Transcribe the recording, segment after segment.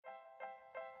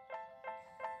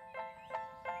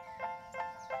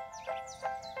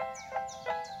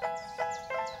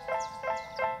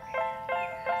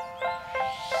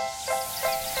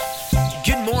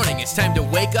It's time to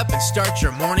wake up and start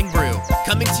your morning brew.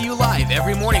 Coming to you live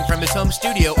every morning from his home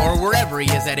studio or wherever he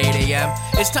is at 8 a.m.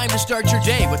 It's time to start your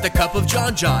day with a cup of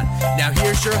John John. Now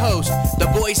here's your host, the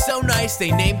boy so nice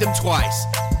they named him twice,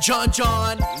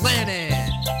 John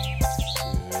Lannon.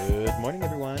 Good morning,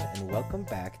 everyone, and welcome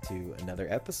back to another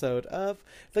episode of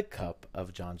the Cup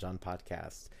of John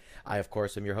podcast. I, of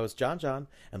course, am your host, John,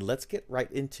 and let's get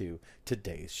right into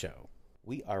today's show.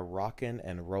 We are rocking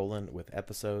and rolling with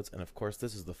episodes, and of course,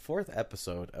 this is the fourth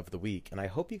episode of the week, and I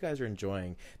hope you guys are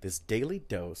enjoying this daily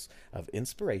dose of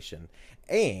inspiration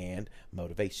and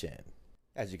motivation.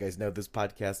 As you guys know, this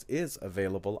podcast is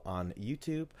available on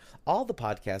YouTube, all the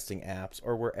podcasting apps,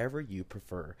 or wherever you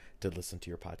prefer to listen to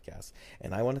your podcast.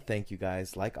 And I want to thank you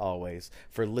guys, like always,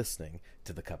 for listening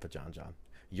to the Cup of John.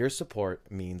 Your support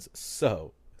means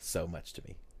so much to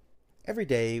me. Every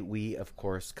day, we, of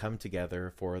course, come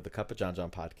together for the Cup of John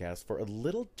podcast for a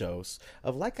little dose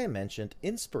of, like I mentioned,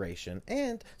 inspiration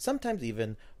and sometimes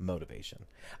even motivation.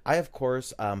 I, of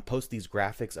course, post these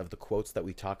graphics of the quotes that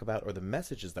we talk about or the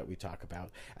messages that we talk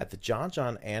about at the John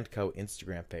 & Co.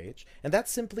 Instagram page, and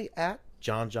that's simply at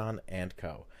John &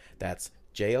 Co. That's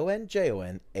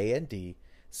JONJONANDCO.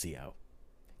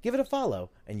 Give it a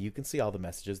follow, and you can see all the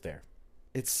messages there.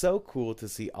 It's so cool to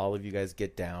see all of you guys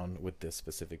get down with this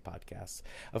specific podcast.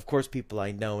 Of course, people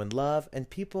I know and love, and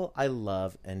people I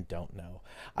love and don't know.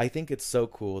 I think it's so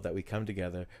cool that we come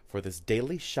together for this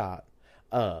daily shot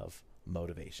of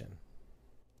motivation.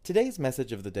 Today's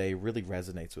message of the day really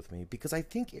resonates with me because I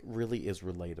think it really is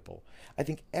relatable. I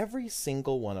think every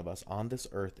single one of us on this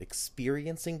earth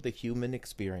experiencing the human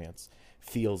experience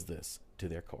feels this to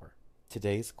their core.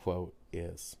 Today's quote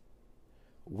is,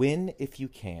 "Win if you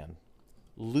can.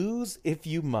 Lose if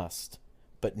you must,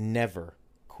 but never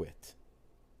quit."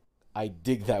 I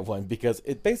dig that one because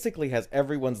it basically has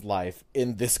everyone's life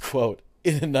in this quote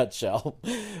in a nutshell.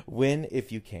 Win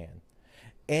if you can.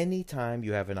 Anytime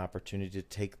you have an opportunity to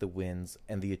take the wins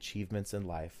and the achievements in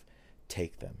life,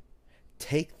 take them.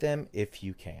 Take them if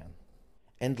you can.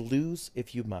 And lose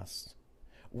if you must.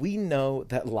 We know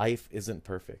that life isn't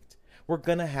perfect. We're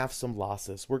going to have some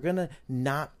losses. We're going to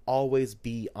not always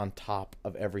be on top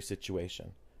of every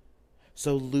situation.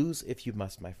 So lose if you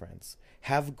must, my friends.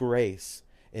 Have grace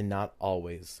in not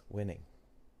always winning.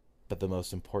 But the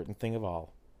most important thing of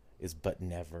all is but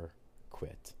never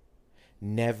quit.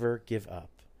 Never give up.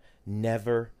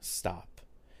 Never stop.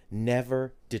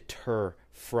 Never deter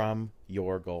from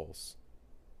your goals.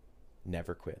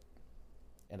 Never quit.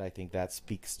 And I think that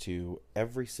speaks to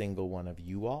every single one of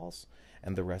you all's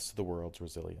and the rest of the world's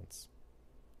resilience.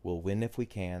 We'll win if we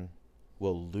can,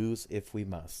 we'll lose if we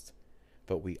must,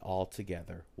 but we all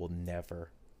together will never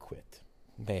quit.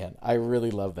 Man, I really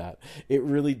love that. It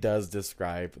really does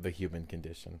describe the human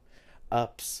condition.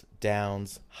 Ups,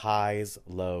 downs, highs,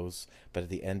 lows, but at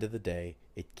the end of the day,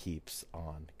 it keeps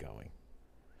on going.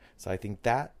 So I think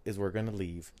that is where we're going to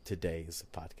leave today's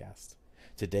podcast.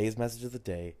 Today's message of the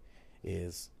day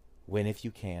is win if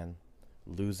you can,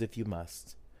 lose if you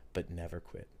must, but never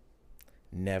quit.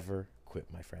 Never quit,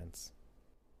 my friends.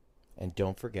 And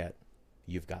don't forget,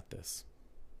 you've got this.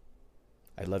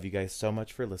 I love you guys so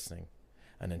much for listening.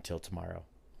 And until tomorrow,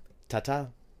 ta-ta.